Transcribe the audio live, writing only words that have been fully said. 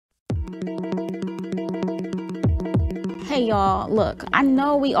Hey y'all, look, I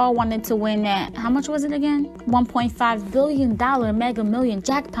know we all wanted to win that, how much was it again? $1.5 billion Megamillion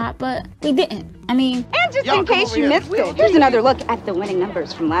jackpot, but we didn't. I mean, and just in case you missed it, here's another look at the winning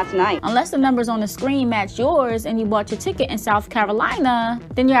numbers from last night. Unless the numbers on the screen match yours and you bought your ticket in South Carolina,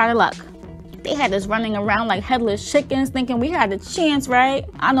 then you're out of luck. They had us running around like headless chickens thinking we had a chance, right?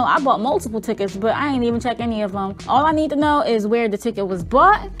 I know I bought multiple tickets, but I ain't even check any of them. All I need to know is where the ticket was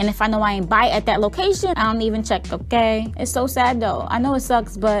bought, and if I know I ain't buy at that location, I don't even check, okay? It's so sad though. I know it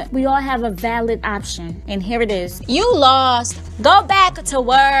sucks, but we all have a valid option, and here it is. You lost. Go back to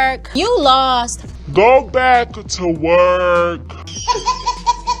work. You lost. Go back to work.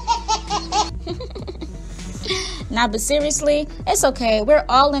 Nah, but seriously, it's okay. We're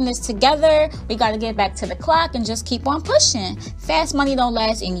all in this together. We gotta get back to the clock and just keep on pushing. Fast money don't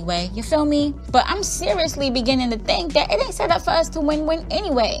last anyway, you feel me? But I'm seriously beginning to think that it ain't set up for us to win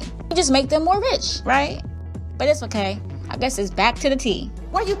anyway. We just make them more rich, right? But it's okay. I guess it's back to the T.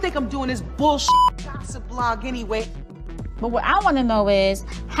 Why you think I'm doing this bullshit gossip blog anyway? But what I want to know is,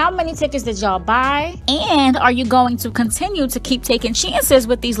 how many tickets did y'all buy? And are you going to continue to keep taking chances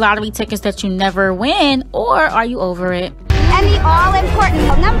with these lottery tickets that you never win? Or are you over it? And the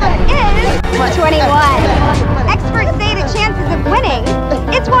all-important number is 21. Experts say the chances of winning,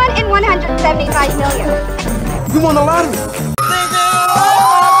 it's 1 in 175 million. You won the lottery.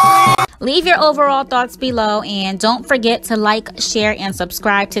 Leave your overall thoughts below, and don't forget to like, share, and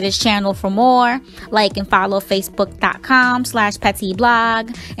subscribe to this channel for more. Like and follow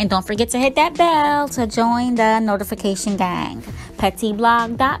facebook.com/PetTeaBlog, and don't forget to hit that bell to join the notification gang.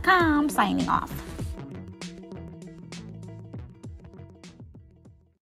 PetTeaBlog.com signing off.